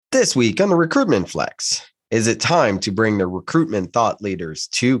This week on the Recruitment Flex, is it time to bring the recruitment thought leaders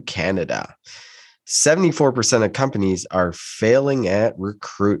to Canada? 74% of companies are failing at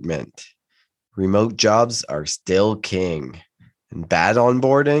recruitment. Remote jobs are still king. And bad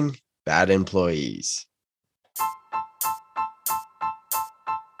onboarding, bad employees.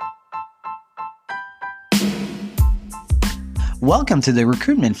 Welcome to the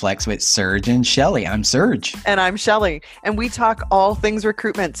Recruitment Flex with Serge and Shelley. I'm Serge. And I'm Shelley. And we talk all things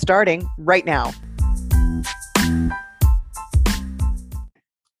recruitment starting right now.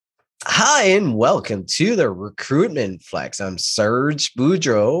 Hi, and welcome to the Recruitment Flex. I'm Serge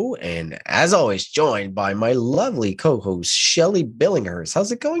Boudreau, and as always, joined by my lovely co-host, Shelley Billinghurst.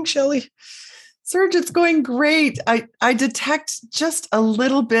 How's it going, Shelley? Serge, it's going great. I detect just a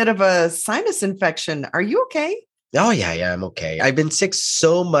little bit of a sinus infection. Are you okay? Oh, yeah, I'm okay. I've been sick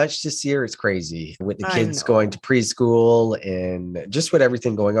so much this year. It's crazy with the kids going to preschool and just with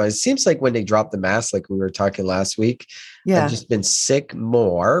everything going on. It seems like when they drop the mask, like we were talking last week, I've just been sick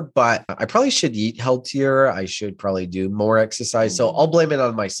more, but I probably should eat healthier. I should probably do more exercise. So I'll blame it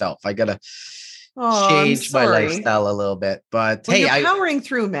on myself. I got to change my lifestyle a little bit, but well, you're powering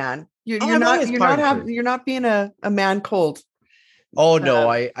through, man. You're not being a man cold. Oh, no,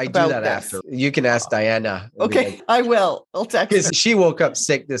 I do that after. You can ask Diana. Okay, I will. I'll text her. She woke up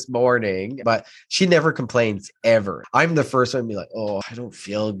sick this morning, but she never complains ever. I'm the first one to be like, oh, I don't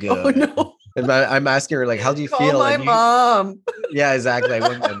feel good. Oh, no. And I'm asking her, like, how do you feel? My mom. Yeah, exactly. I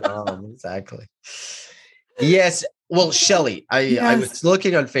want my mom. Exactly. Yes. Well, Shelley, I was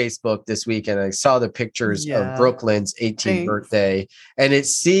looking on Facebook this week and I saw the pictures of Brooklyn's 18th birthday, and it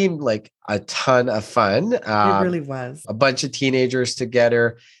seemed like a ton of fun. It really was. A bunch of teenagers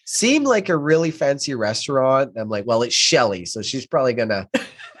together. Seemed like a really fancy restaurant. I'm like, well, it's Shelley, so she's probably going to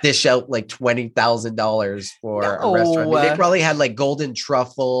dish out like $20,000 for a restaurant. I mean, they probably had like golden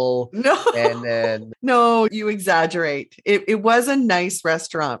truffle. No, you exaggerate. It was a nice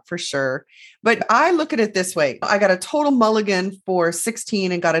restaurant for sure. But I look at it this way. I got a total mulligan for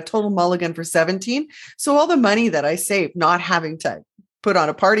 16 and got a total mulligan for 17. So all the money that I saved not having to put on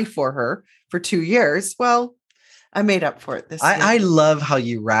a party for her for 2 years, well, I made up for it this year. I love how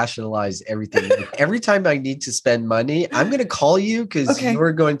you rationalize everything. Like, every time I need to spend money, I'm going to call you because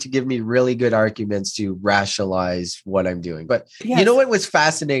you're going to give me really good arguments to rationalize what I'm doing. But you know what was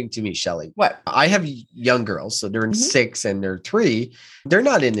fascinating to me, Shelley? What? I have young girls, so they're in 6 and they're 3. They're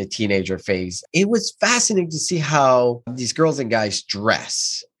not in the teenager phase. It was fascinating to see how these girls and guys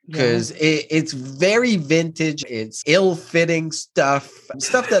dress. Because it's very vintage. It's ill-fitting stuff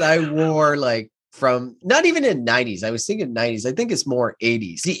that I wore like from not even in 90s. I was thinking 90s. I think it's more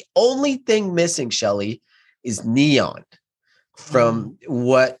 80s. The only thing missing, Shelley, is neon from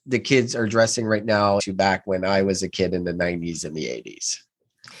what the kids are dressing right now to back when I was a kid in the 90s and the 80s.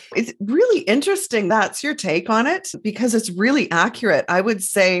 It's really interesting. That's your take on it because it's really accurate. I would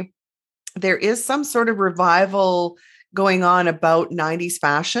say there is some sort of revival going on about 90s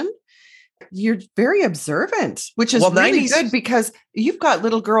fashion. You're very observant, which is really good because you've got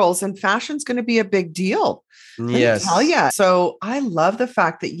little girls and fashion's going to be a big deal. Yes. Let me tell you. So I love the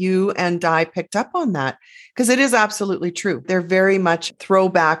fact that you and Di picked up on that because it is absolutely true. They're very much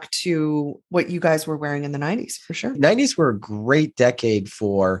throwback to what you guys were wearing in the 90s for sure. 90s were a great decade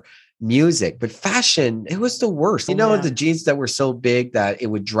for music, but fashion, it was the worst. The jeans that were so big that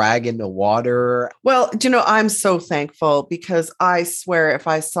it would drag in the water. Well, I'm so thankful because I swear if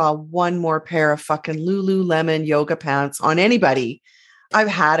I saw one more pair of fucking Lululemon yoga pants on anybody, I've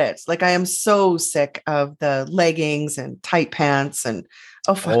had it. Like I am so sick of the leggings and tight pants and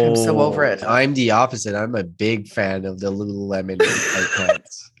I'm so over it. I'm the opposite. I'm a big fan of the Lululemon tight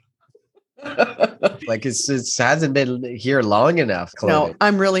pants. Like it hasn't been here long enough. No,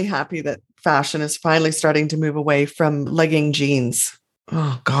 I'm really happy that fashion is finally starting to move away from legging jeans.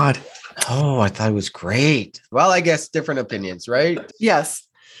 Oh God. Oh, I thought it was great. Well, I guess different opinions, right? Yes.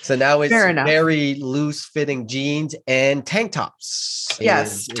 So now it's very loose fitting jeans and tank tops.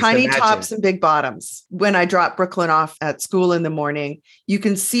 Yes. Tiny tops and big bottoms. When I drop Brooklyn off at school in the morning, you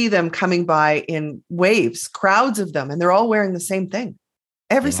can see them coming by in waves, crowds of them, and they're all wearing the same thing.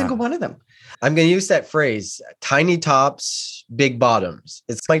 Every single one of them. I'm going to use that phrase, tiny tops, big bottoms.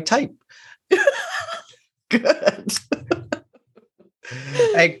 It's my type. Good.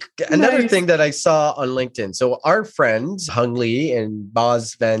 Another thing that I saw on LinkedIn. So our friends, Hung Lee and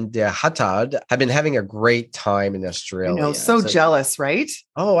Baz van der Hattad, have been having a great time in Australia. So jealous, right?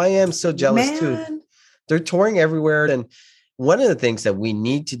 Oh, I am so jealous too. They're touring everywhere. And one of the things that we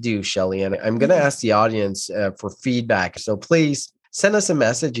need to do, Shelley, and I'm going to ask the audience for feedback. So please send us a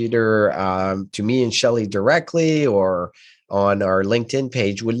message either to me and Shelley directly or on our LinkedIn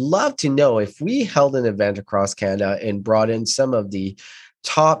page would love to know if we held an event across Canada and brought in some of the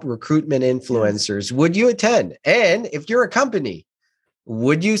top recruitment influencers, would you attend? And if you're a company,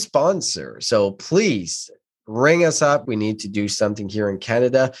 would you sponsor? So please ring us up. We need to do something here in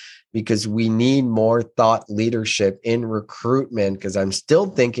Canada because we need more thought leadership in recruitment, because I'm still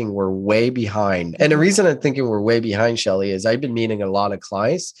thinking we're way behind. And the reason I'm thinking we're way behind, Shelley, is I've been meeting a lot of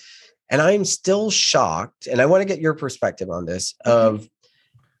clients and I'm still shocked. And I want to get your perspective on this of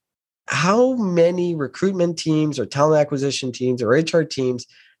how many recruitment teams or talent acquisition teams or HR teams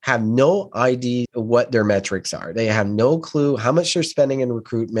have no idea what their metrics are. They have no clue how much they're spending in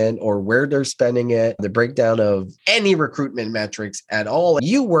recruitment or where they're spending it, the breakdown of any recruitment metrics at all.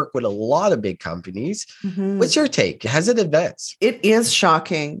 You work with a lot of big companies. What's your take? Has it advanced? It is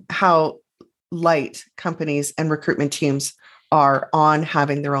shocking how light companies and recruitment teams are on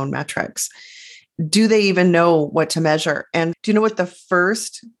having their own metrics. Do they even know what to measure? And do you know what the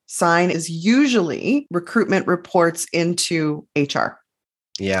first sign is? Usually recruitment reports into HR.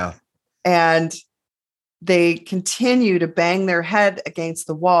 Yeah. And they continue to bang their head against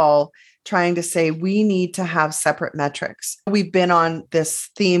the wall, trying to say, we need to have separate metrics. We've been on this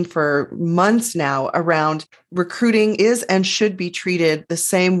theme for months now around recruiting is and should be treated the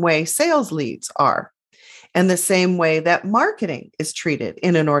same way sales leads are, and the same way that marketing is treated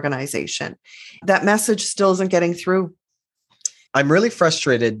in an organization. That message still isn't getting through. I'm really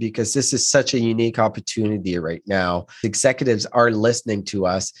frustrated because this is such a unique opportunity right now. Executives are listening to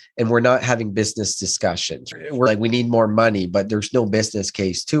us and we're not having business discussions. We're like, we need more money, but there's no business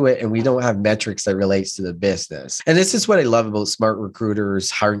case to it. And we don't have metrics that relates to the business. And this is what I love about Smart Recruiter's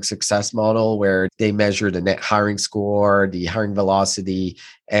hiring success model, where they measure the net hiring score, the hiring velocity,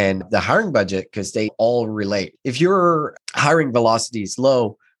 and the hiring budget, because they all relate. If your hiring velocity is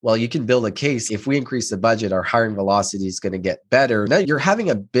low, well, you can build a case. If we increase the budget, our hiring velocity is going to get better. Now you're having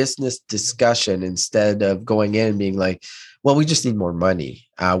a business discussion instead of going in and being like, well, we just need more money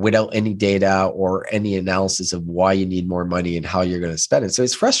without any data or any analysis of why you need more money and how you're going to spend it. So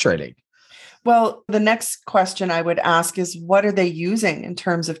it's frustrating. Well, the next question I would ask is, what are they using in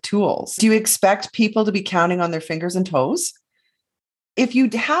terms of tools? Do you expect people to be counting on their fingers and toes? If you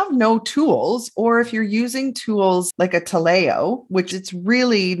have no tools, or if you're using tools like a Taleo, which it's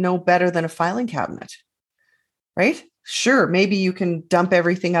really no better than a filing cabinet, right? Sure, maybe you can dump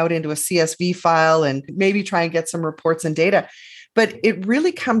everything out into a CSV file and maybe try and get some reports and data. But it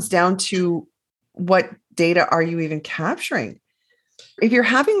really comes down to, what data are you even capturing? If you're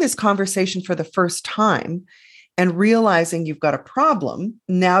having this conversation for the first time and realizing you've got a problem,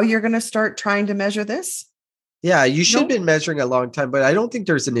 now you're going to start trying to measure this. Yeah, you should have been measuring a long time, but I don't think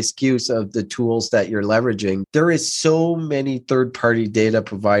there's an excuse of the tools that you're leveraging. There is so many third-party data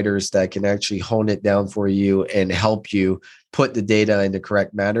providers that can actually hone it down for you and help you put the data in the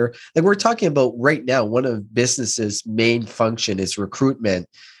correct manner. Like we're talking about right now, one of businesses' main function is recruitment.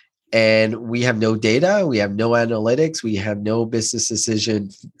 And we have no data, we have no analytics, we have no business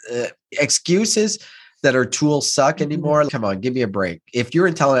decision excuses that our tools suck anymore. Come on, give me a break. If you're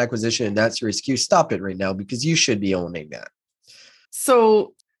in talent acquisition and that's your excuse, stop it right now, because you should be owning that.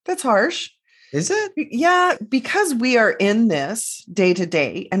 So that's harsh. Is it? Yeah, because we are in this day to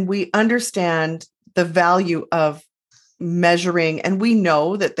day and we understand the value of measuring, and we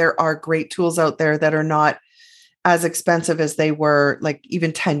know that there are great tools out there that are not as expensive as they were like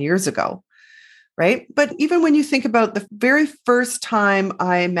even 10 years ago. Right. But even when you think about the very first time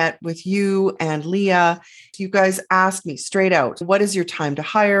I met with you and Leah, you guys asked me straight out, what is your time to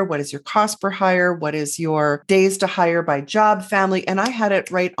hire? What is your cost per hire? What is your days to hire by job, family? And I had it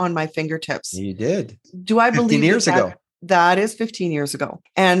right on my fingertips. You did. Do I believe 15 years ago? That is 15 years ago.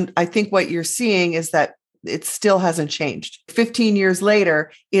 And I think what you're seeing is that it still hasn't changed. 15 years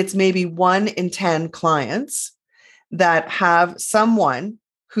later, it's maybe 1 in 10 clients that have someone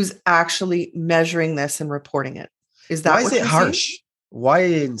who's actually measuring this and reporting it. Is that why is it harsh? Saying? Why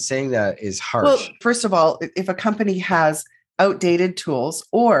in saying that is harsh? Well, first of all, if a company has outdated tools,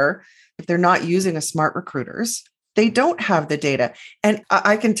 or if they're not using a Smart Recruiters, they don't have the data. And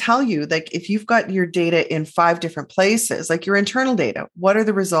I can tell you, like, if you've got your data in 5 different places, like your internal data, what are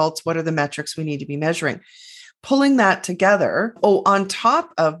the results? What are the metrics we need to be measuring? Pulling that together, on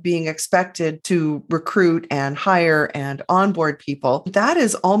top of being expected to recruit and hire and onboard people, that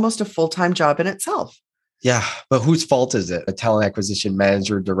is almost a full-time job in itself. Yeah, but whose fault is it? A talent acquisition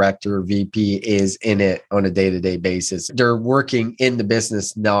manager, director, VP is in it on a day-to-day basis. They're working in the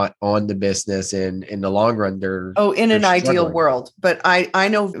business, not on the business. And in the long run, they're an ideal world. But I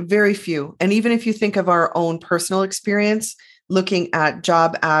know very few. And even if you think of our own personal experience, looking at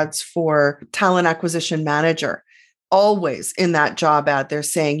job ads for talent acquisition manager, always in that job ad, they're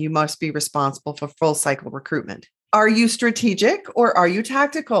saying you must be responsible for full cycle recruitment. Are you strategic or are you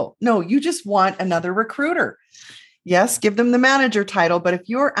tactical? No, you just want another recruiter. Yes, give them the manager title, but if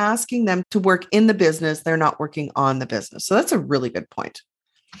you're asking them to work in the business, they're not working on the business. So that's a really good point.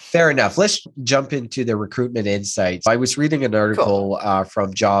 Fair enough. Let's jump into the recruitment insights. I was reading an article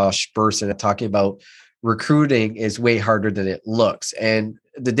from Josh Bersin talking about recruiting is way harder than it looks. And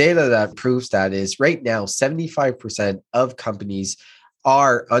the data that proves that is right now, 75% of companies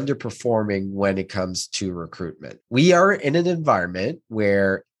are underperforming when it comes to recruitment. We are in an environment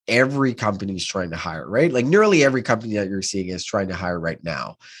where every company is trying to hire, right? Like nearly every company that you're seeing is trying to hire right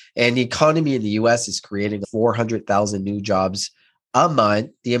now. And the economy in the US is creating 400,000 new jobs a month.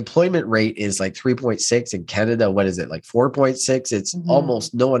 The employment rate is like 3.6. In Canada, what is it? Like 4.6. It's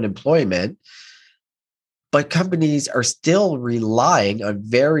almost no unemployment. But companies are still relying on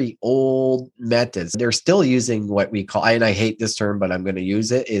very old methods. They're still using what we call, and I hate this term, but I'm going to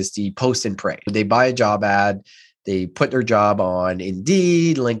use it, is the post and pray. They buy a job ad, they put their job on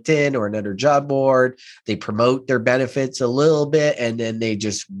Indeed, LinkedIn, or another job board. They promote their benefits a little bit, and then they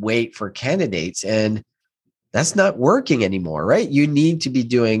just wait for candidates. And that's not working anymore, right? You need to be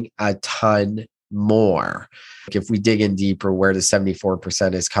doing a ton more. If we dig in deeper, where the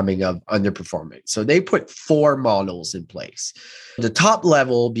 74% is coming of underperforming. So they put 4 models in place. The top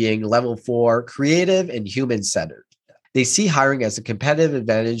level being level 4, creative and human-centered. They see hiring as a competitive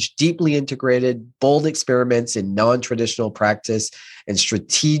advantage, deeply integrated, bold experiments in non-traditional practice, and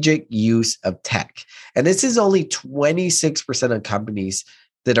strategic use of tech. And this is only 26% of companies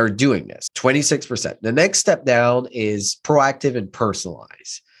that are doing this, 26%. The next step down is proactive and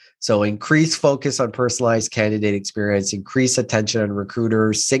personalized. So increased focus on personalized candidate experience, increased attention on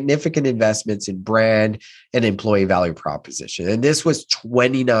recruiters, significant investments in brand and employee value proposition. And this was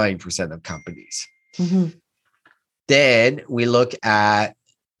 29% of companies. Then we look at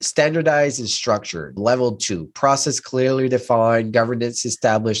standardized and structured. Level 2, process clearly defined, governance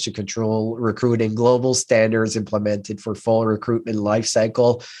established to control recruiting, global standards implemented for full recruitment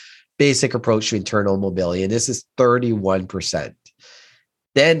lifecycle, basic approach to internal mobility. And this is 31%.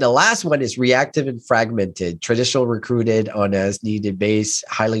 Then the last one is reactive and fragmented, traditional recruited on as needed base,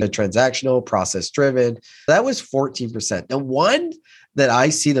 highly transactional, process driven. That was 14%. The one that I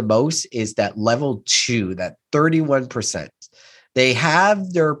see the most is that level 2, that 31%. They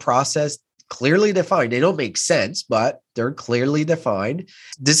have their process clearly defined. They don't make sense, but they're clearly defined.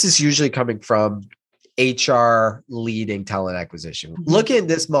 This is usually coming from HR leading talent acquisition. Look at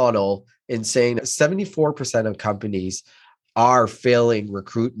this model and saying that 74% of companies are failing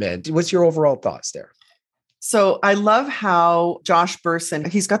recruitment. What's your overall thoughts there? So I love how Josh Bersin,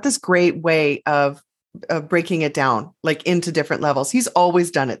 he's got this great way of breaking it down, like into different levels. He's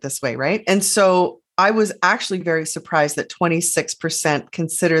always done it this way, right? And so I was actually very surprised that 26%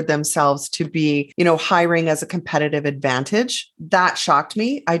 considered themselves to be, hiring as a competitive advantage. That shocked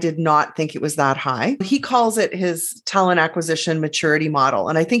me. I did not think it was that high. He calls it his talent acquisition maturity model.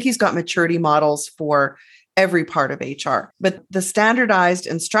 And I think he's got maturity models for every part of HR. But the standardized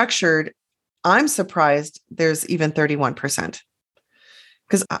and structured, I'm surprised there's even 31%.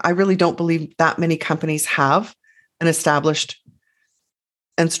 Because I really don't believe that many companies have an established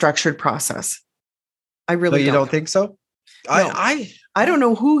and structured process. I really don't. You don't think so? No. I don't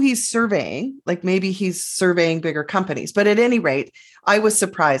know who he's surveying. Like maybe he's surveying bigger companies. But at any rate, I was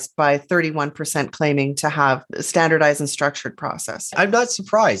surprised by 31% claiming to have a standardized and structured process. I'm not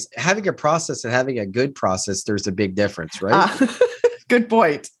surprised. Having a process and having a good process, there's a big difference, right? Good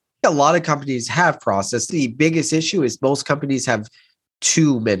point. A lot of companies have process. The biggest issue is most companies have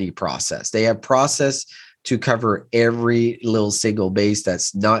too many process. They have process to cover every little single base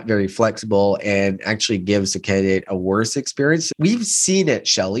that's not very flexible and actually gives the candidate a worse experience. We've seen it,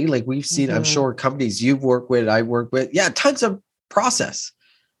 Shelley. Like we've seen, I'm sure companies you've worked with, I work with, tons of process.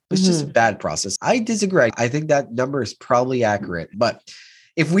 It's just a bad process. I disagree. I think that number is probably accurate. But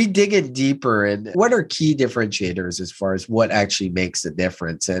if we dig in deeper, and what are key differentiators as far as what actually makes the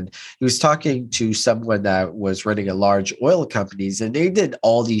difference? And he was talking to someone that was running a large oil companies, and they did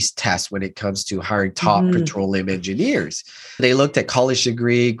all these tests when it comes to hiring top petroleum engineers. They looked at college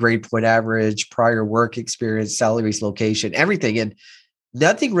degree, grade point average, prior work experience, salaries, location, everything. And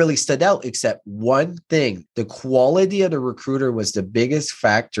nothing really stood out except one thing. The quality of the recruiter was the biggest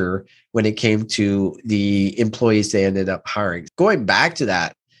factor when it came to the employees they ended up hiring. Going back to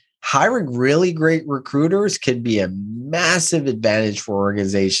that, hiring really great recruiters can be a massive advantage for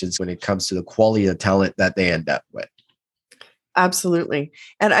organizations when it comes to the quality of talent that they end up with. Absolutely.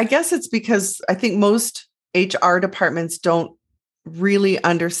 And I guess it's because I think most HR departments don't really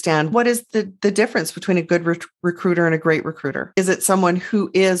understand what is the difference between a good recruiter and a great recruiter. Is it someone who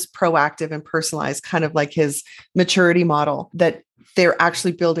is proactive and personalized, kind of like his maturity model, that they're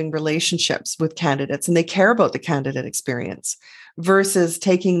actually building relationships with candidates and they care about the candidate experience, versus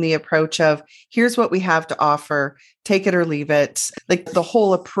taking the approach of, here's what we have to offer, take it or leave it, like the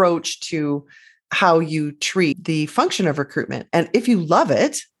whole approach to how you treat the function of recruitment. And if you love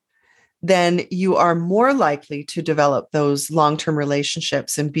it, then you are more likely to develop those long-term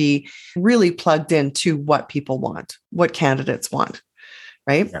relationships and be really plugged into what people want, what candidates want,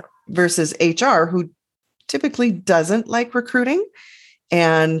 right? Yeah. Versus HR, who typically doesn't like recruiting,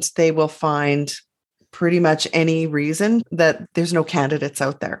 and they will find pretty much any reason that there's no candidates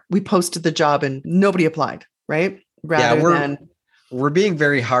out there. We posted the job and nobody applied, right? We're being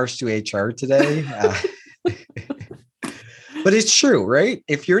very harsh to HR today. But it's true, right?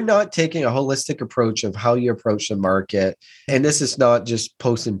 If you're not taking a holistic approach of how you approach the market, and this is not just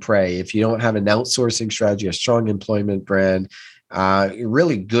post and pray, if you don't have an outsourcing strategy, a strong employment brand,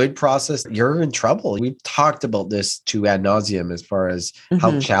 really good process, you're in trouble. We've talked about this to ad nauseum as far as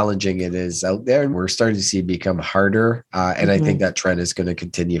how challenging it is out there. And we're starting to see it become harder. And I think that trend is going to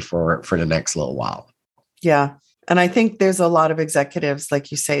continue for the next little while. Yeah. And I think there's a lot of executives, like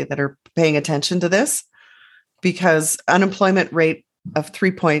you say, that are paying attention to this, because unemployment rate of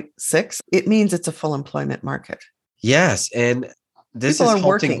 3.6, it means it's a full employment market. Yes. And this is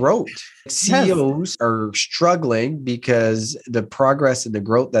halting growth. CEOs are struggling because the progress and the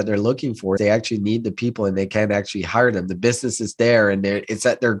growth that they're looking for, they actually need the people and they can't actually hire them. The business is there and it's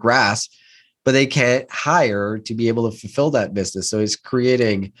at their grasp, but they can't hire to be able to fulfill that business. So it's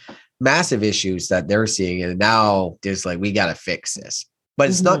creating massive issues that they're seeing. And now there's like, we got to fix this, but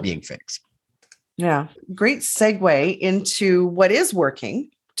it's not being fixed. Yeah. Great segue into what is working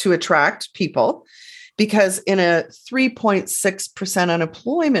to attract people, because in a 3.6%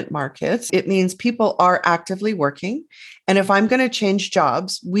 unemployment market, it means people are actively working. And if I'm going to change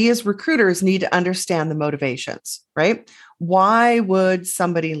jobs, we as recruiters need to understand the motivations, right? Why would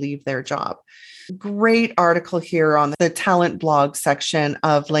somebody leave their job? Great article here on the talent blog section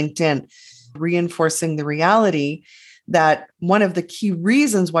of LinkedIn, reinforcing the reality that one of the key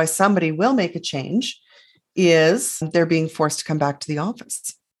reasons why somebody will make a change is they're being forced to come back to the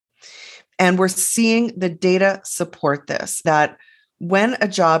office. And we're seeing the data support this, that when a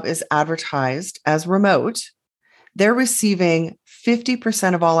job is advertised as remote, they're receiving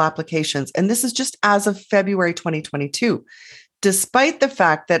 50% of all applications. And this is just as of February 2022, despite the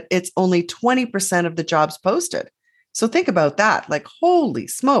fact that it's only 20% of the jobs posted. So think about that. Like, holy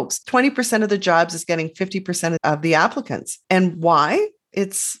smokes, 20% of the jobs is getting 50% of the applicants. And why?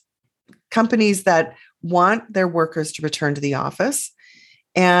 It's companies that want their workers to return to the office,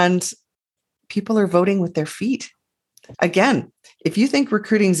 and people are voting with their feet. Again, if you think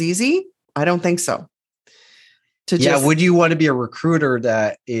recruiting's easy, I don't think so. Would you want to be a recruiter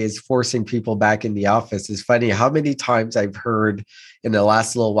that is forcing people back in the office? It's funny how many times I've heard in the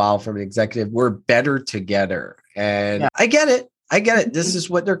last little while from an executive, we're better together. And I get it. This is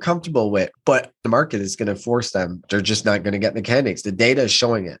what they're comfortable with, but the market is going to force them. They're just not going to get the candidates. The data is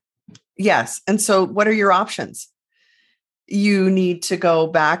showing it. Yes. And so what are your options? You need to go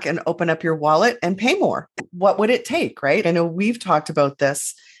back and open up your wallet and pay more. What would it take, right? I know we've talked about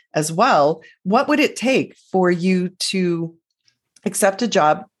this as well. What would it take for you to accept a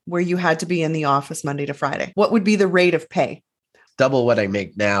job where you had to be in the office Monday to Friday? What would be the rate of pay? Double what I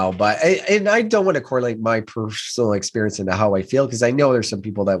make now, but I don't want to correlate my personal experience into how I feel, because I know there's some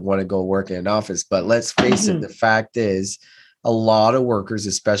people that want to go work in an office, but let's face it, the fact is a lot of workers,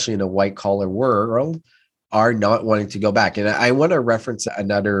 especially in a white collar world, are not wanting to go back. And I want to reference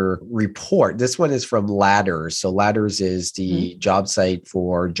another report. This one is from Ladders. So Ladders is the job site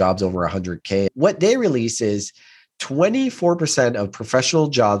for jobs over 100K. What they release is 24% of professional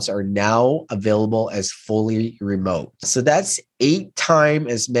jobs are now available as fully remote. So that's 8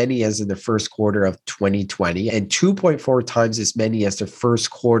 times as many as in the first quarter of 2020 and 2.4 times as many as the first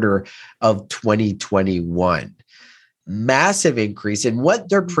quarter of 2021. Massive increase. And what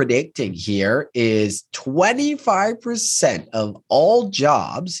they're predicting here is 25% of all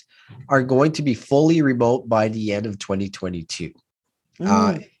jobs are going to be fully remote by the end of 2022.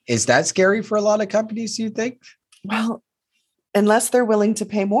 Is that scary for a lot of companies, do you think? Well, unless they're willing to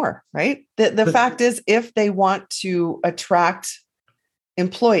pay more, right? The fact is, if they want to attract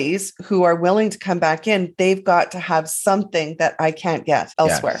employees who are willing to come back in, they've got to have something that I can't get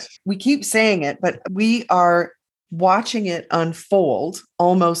elsewhere. Yes. We keep saying it, but we are watching it unfold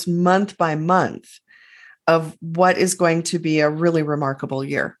almost month by month of what is going to be a really remarkable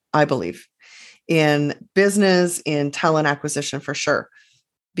year, I believe. in business, in talent acquisition for sure,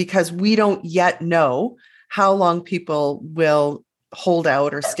 because we don't yet know how long people will hold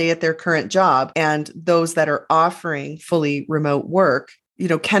out or stay at their current job. And those that are offering fully remote work,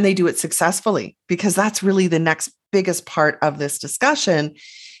 can they do it successfully? Because that's really the next biggest part of this discussion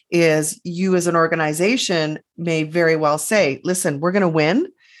is you as an organization may very well say, listen, we're going to win.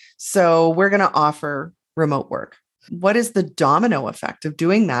 So we're going to offer remote work. What is the domino effect of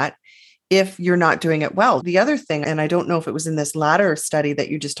doing that if you're not doing it well? The other thing, and I don't know if it was in this latter study that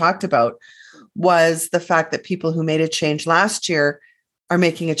you just talked about, was the fact that people who made a change last year are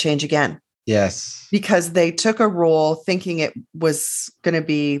making a change again. Yes. Because they took a role thinking it was going to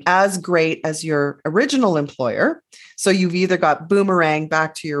be as great as your original employer. So you've either got boomerang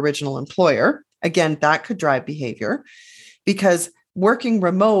back to your original employer. Again, that could drive behavior because working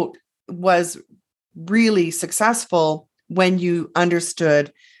remote was really successful when you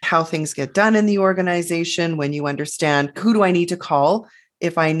understood how things get done in the organization, when you understand who do I need to call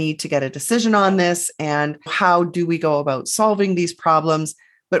if I need to get a decision on this, and how do we go about solving these problems.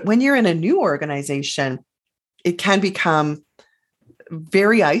 But when you're in a new organization, it can become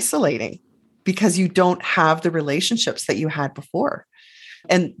very isolating because you don't have the relationships that you had before.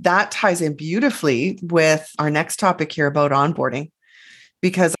 And that ties in beautifully with our next topic here about onboarding,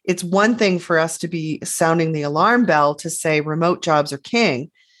 because it's one thing for us to be sounding the alarm bell to say remote jobs are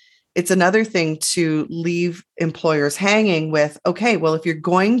king. It's another thing to leave employers hanging with, okay, well, if you're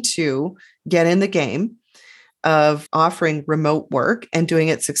going to get in the game of offering remote work and doing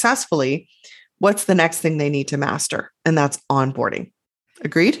it successfully, what's the next thing they need to master? And that's onboarding.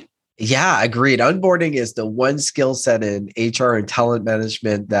 Agreed? Yeah, agreed. Onboarding is the one skill set in HR and talent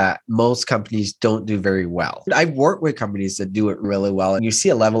management that most companies don't do very well. I've worked with companies that do it really well, and you see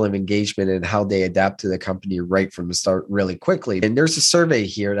a level of engagement and how they adapt to the company right from the start really quickly. And there's a survey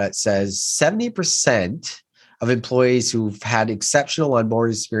here that says 70% of employees who've had exceptional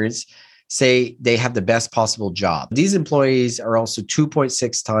onboarding experience say they have the best possible job. These employees are also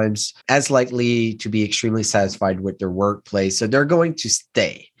 2.6 times as likely to be extremely satisfied with their workplace. So they're going to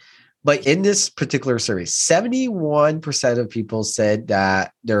stay. But in this particular survey, 71% of people said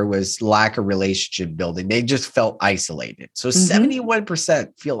that there was lack of relationship building. They just felt isolated. So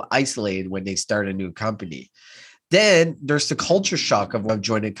 71% feel isolated when they start a new company. Then there's the culture shock of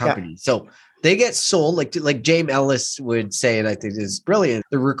joining a company. Yeah. So they get sold, like James Ellis would say, and I think this is brilliant.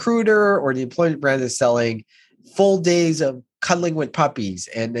 The recruiter or the employment brand is selling full days of cuddling with puppies.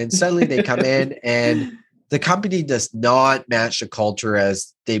 And then suddenly they come in and the company does not match the culture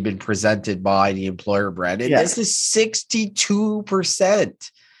as they've been presented by the employer brand. And this is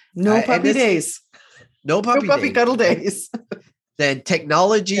 62%. No puppy days. No puppy cuddle days. Then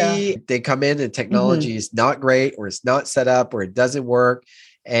technology, they come in and technology is not great, or it's not set up, or it doesn't work.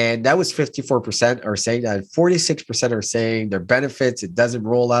 And that was 54% are saying that. 46% are saying their benefits, it doesn't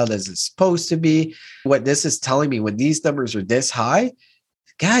roll out as it's supposed to be. What this is telling me, when these numbers are this high,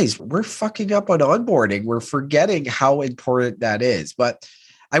 guys, we're fucking up on onboarding. We're forgetting how important that is. But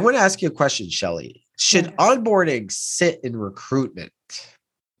I want to ask you a question, Shelley. Should onboarding sit in recruitment?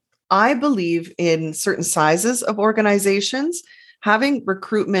 I believe in certain sizes of organizations, having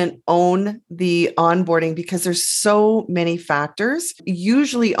recruitment own the onboarding, because there's so many factors.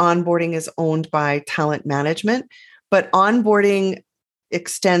 Usually onboarding is owned by talent management, but onboarding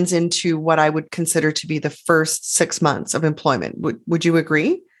extends into what I would consider to be the first 6 months of employment. Would you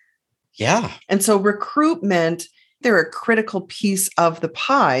agree? Yeah. And so recruitment, they're a critical piece of the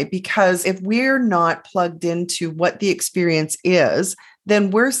pie, because if we're not plugged into what the experience is,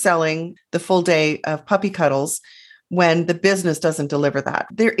 then we're selling the full day of puppy cuddles when the business doesn't deliver that.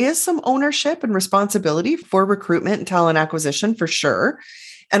 There is some ownership and responsibility for recruitment and talent acquisition for sure.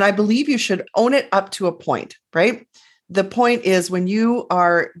 And I believe you should own it up to a point, right? The point is when you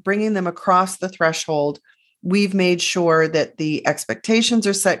are bringing them across the threshold, we've made sure that the expectations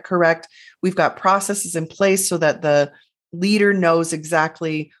are set correct. We've got processes in place so that the leader knows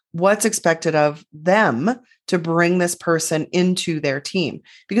exactly what's expected of them to bring this person into their team.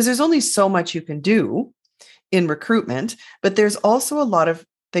 Because there's only so much you can do in recruitment, but there's also a lot of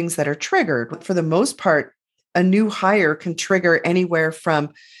things that are triggered. For the most part, a new hire can trigger anywhere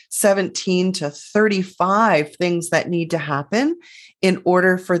from 17 to 35 things that need to happen in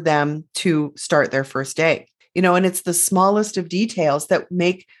order for them to start their first day. And it's the smallest of details that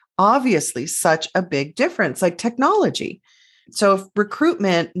make obviously such a big difference, like technology. So if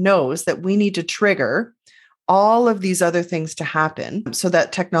recruitment knows that we need to trigger all of these other things to happen so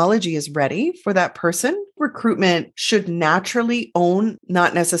that technology is ready for that person, recruitment should naturally own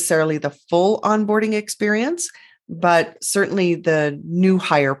not necessarily the full onboarding experience, but certainly the new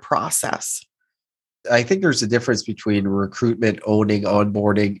hire process. I think there's a difference between recruitment owning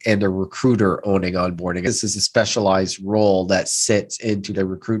onboarding and a recruiter owning onboarding. This is a specialized role that sits into the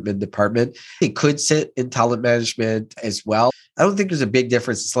recruitment department. It could sit in talent management as well. I don't think there's a big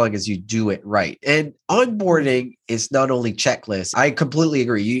difference as long as you do it right. And onboarding is not only checklists. I completely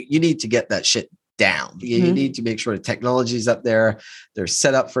agree. You need to get that shit down. You need to make sure the technology is up there. They're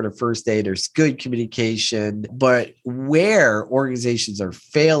set up for the first day. There's good communication. But where organizations are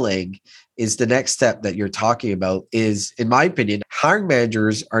failing is the next step that you're talking about is, in my opinion, hiring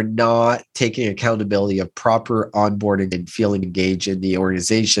managers are not taking accountability of proper onboarding and feeling engaged in the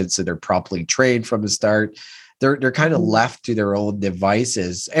organization. So they're properly trained from the start. They're kind of left to their own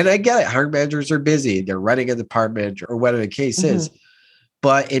devices. And I get it. Hiring managers are busy. They're running a department or whatever the case is.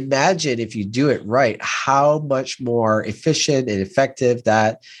 But imagine if you do it right, how much more efficient and effective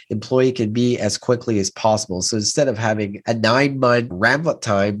that employee can be as quickly as possible. So instead of having a 9-month ramp up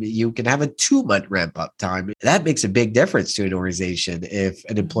time, you can have a 2-month ramp up time. That makes a big difference to an organization if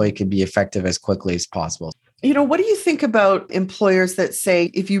an employee can be effective as quickly as possible. What do you think about employers that say,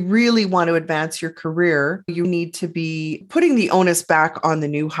 if you really want to advance your career, you need to be putting the onus back on the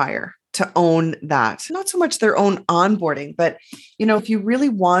new hire to own that? Not so much their own onboarding, but, if you really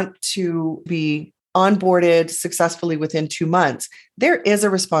want to be onboarded successfully within 2 months, there is a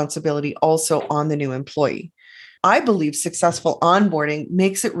responsibility also on the new employee. I believe successful onboarding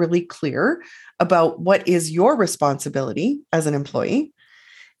makes it really clear about what is your responsibility as an employee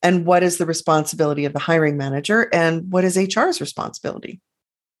and what is the responsibility of the hiring manager and what is HR's responsibility.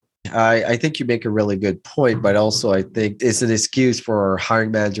 I think you make a really good point, but also I think it's an excuse for hiring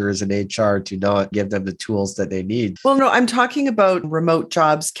managers and HR to not give them the tools that they need. Well, no, I'm talking about remote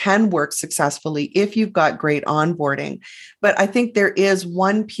jobs can work successfully if you've got great onboarding. But I think there is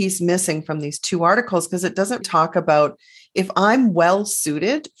one piece missing from these 2 articles because it doesn't talk about if I'm well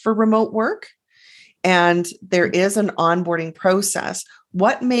suited for remote work and there is an onboarding process,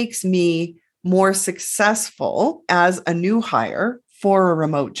 what makes me more successful as a new hire for a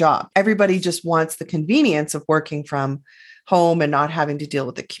remote job? Everybody just wants the convenience of working from home and not having to deal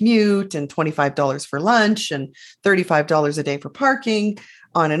with the commute and $25 for lunch and $35 a day for parking,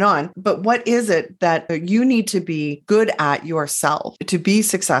 on and on. But what is it that you need to be good at yourself to be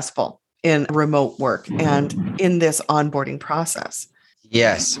successful in remote work and in this onboarding process?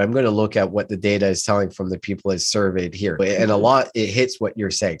 Yes, I'm going to look at what the data is telling from the people that's surveyed here. And a lot, it hits what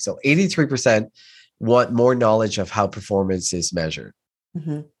you're saying. So 83% want more knowledge of how performance is measured.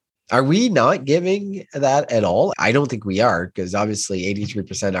 Are we not giving that at all? I don't think we are, because obviously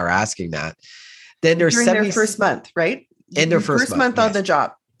 83% are asking that. Then there's during their first month, right? In their first month on the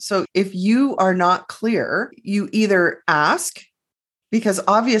job. So if you are not clear, you either ask, because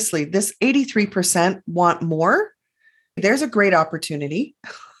obviously this 83% want more. There's a great opportunity,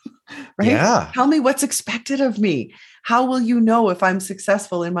 right? Yeah. Tell me what's expected of me. How will you know if I'm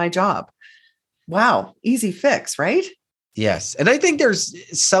successful in my job? Wow. Easy fix, right? Yes. And I think there's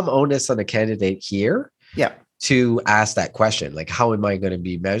some onus on the candidate here to ask that question, like, how am I going to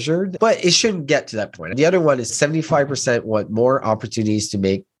be measured? But it shouldn't get to that point. The other one is 75% want more opportunities to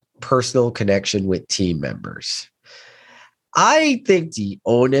make personal connection with team members. I think the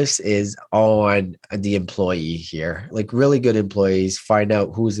onus is on the employee here. Like, really good employees find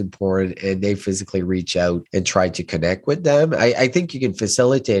out who's important and they physically reach out and try to connect with them. I think you can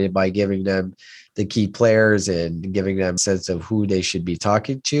facilitate it by giving them the key players and giving them a sense of who they should be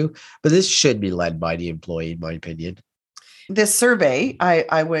talking to. But this should be led by the employee, in my opinion. This survey,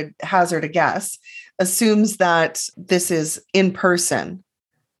 I would hazard a guess, assumes that this is in-person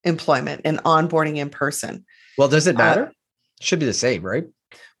employment and onboarding in person. Well, does it matter? Should be the same, right?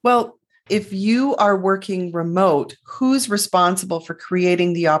 Well, if you are working remote, who's responsible for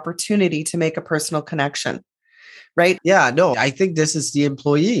creating the opportunity to make a personal connection? Right? Yeah, no, I think this is the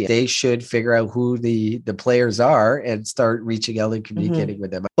employee. They should figure out who the players are and start reaching out and communicating with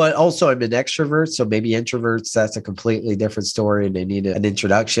them. But also, I'm an extrovert, so maybe introverts, that's a completely different story and they need an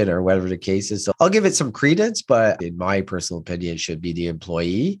introduction or whatever the case is. So I'll give it some credence, but in my personal opinion, it should be the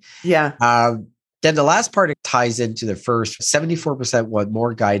employee. Yeah. Then the last part ties into the first. 74% want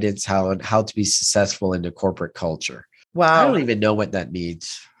more guidance on how to be successful in the corporate culture. Wow. I don't even know what that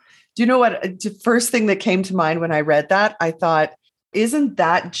means. Do you know what? The first thing that came to mind when I read that, I thought, isn't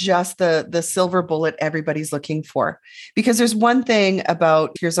that just the silver bullet everybody's looking for? Because there's one thing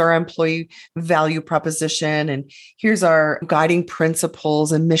about, here's our employee value proposition, and here's our guiding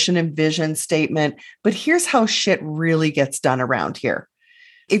principles and mission and vision statement. But here's how shit really gets done around here.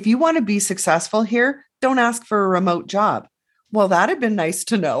 If you want to be successful here, don't ask for a remote job. Well, that'd been nice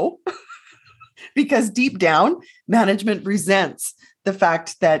to know because deep down, management resents the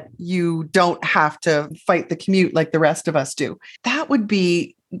fact that you don't have to fight the commute like the rest of us do. That would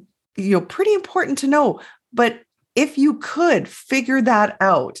be, pretty important to know. But if you could figure that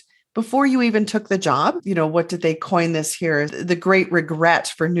out before you even took the job, what did they coin this here? The great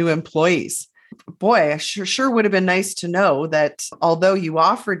regret for new employees. Boy, I sure would have been nice to know that although you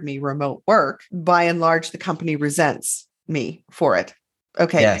offered me remote work, by and large, the company resents me for it.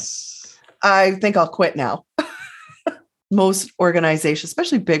 Okay. Yes. I think I'll quit now. Most organizations,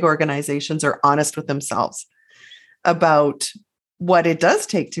 especially big organizations, are honest with themselves about what it does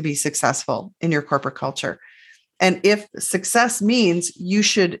take to be successful in your corporate culture. And if success means you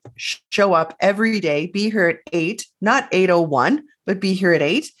should show up every day, be here at 8, not 8:01, but be here at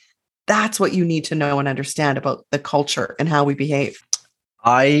 8, that's what you need to know and understand about the culture and how we behave.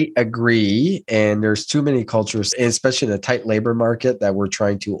 I agree. And there's too many cultures, especially in a tight labor market, that we're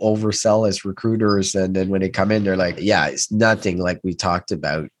trying to oversell as recruiters. And then when they come in, they're like, yeah, it's nothing like we talked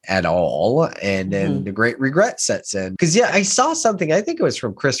about at all. And then the great regret sets in. Because, I saw something, I think it was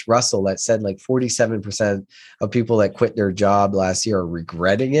from Chris Russell, that said like 47% of people that quit their job last year are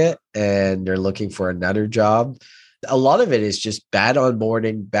regretting it and they're looking for another job. A lot of it is just bad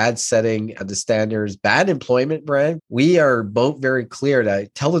onboarding, bad setting of the standards, bad employment brand. We are both very clear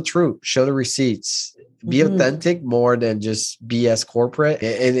that tell the truth, show the receipts, be authentic more than just BS corporate.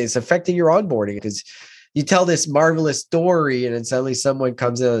 And it's affecting your onboarding because you tell this marvelous story and then suddenly someone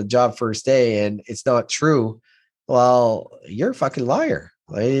comes in on the job first day and it's not true. Well, you're a fucking liar.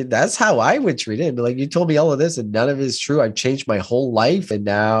 Like, that's how I would treat it. Like, you told me all of this and none of it is true. I've changed my whole life. And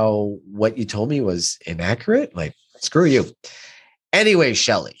now what you told me was inaccurate. Like, screw you. Anyway,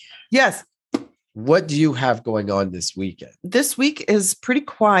 Shelley. Yes. What do you have going on this weekend? This week is pretty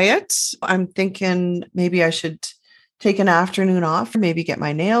quiet. I'm thinking maybe I should take an afternoon off, maybe get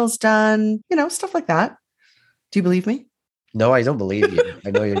my nails done, stuff like that. Do you believe me? No, I don't believe you. I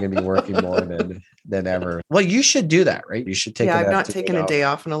know you're going to be working more than ever. Well, you should do that, right? You should take I've not taken a day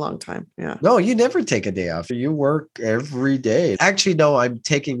off in a long time. Yeah. No, you never take a day off. You work every day. Actually, no, I'm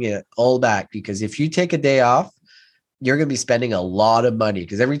taking it all back because if you take a day off, you're going to be spending a lot of money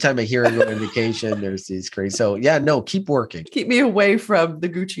because every time I hear you go on vacation, there's these crazy. So keep working. Keep me away from the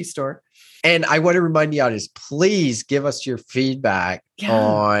Gucci store. And I want to remind the audience, please give us your feedback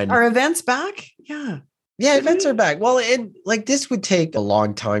on our events back. Yeah. Yeah, events are back. Well, and like this would take a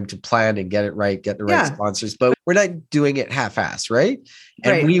long time to plan and get it right, get the right sponsors, but we're not doing it half-assed, right?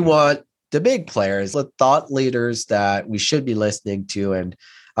 And we want the big players, the thought leaders that we should be listening to. And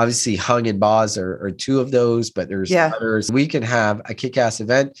obviously Hung and Boz are two of those, but there's others. We can have a kick-ass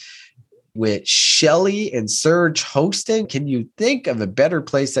event with Shelley and Serge hosting. Can you think of a better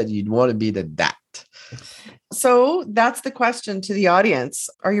place that you'd want to be than that? So that's the question to the audience.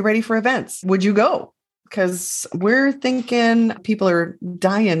 Are you ready for events? Would you go? Because we're thinking people are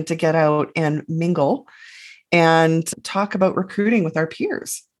dying to get out and mingle and talk about recruiting with our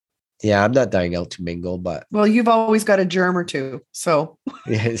peers. Yeah, I'm not dying out to mingle, but... Well, you've always got a germ or two, so...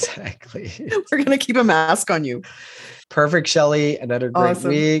 Yeah, exactly. We're going to keep a mask on you. Perfect, Shelley. Another great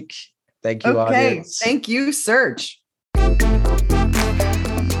week. Thank you, audience. Thank you, Serge.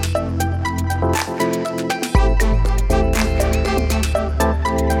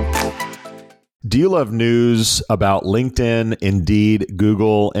 Do you love news about LinkedIn, Indeed,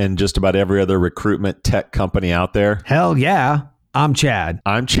 Google, and just about every other recruitment tech company out there? Hell yeah. I'm Chad.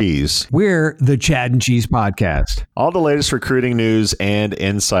 I'm Cheese. We're the Chad and Cheese Podcast. All the latest recruiting news and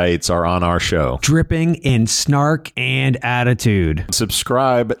insights are on our show. Dripping in snark and attitude.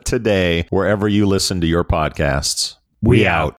 Subscribe today wherever you listen to your podcasts. We out.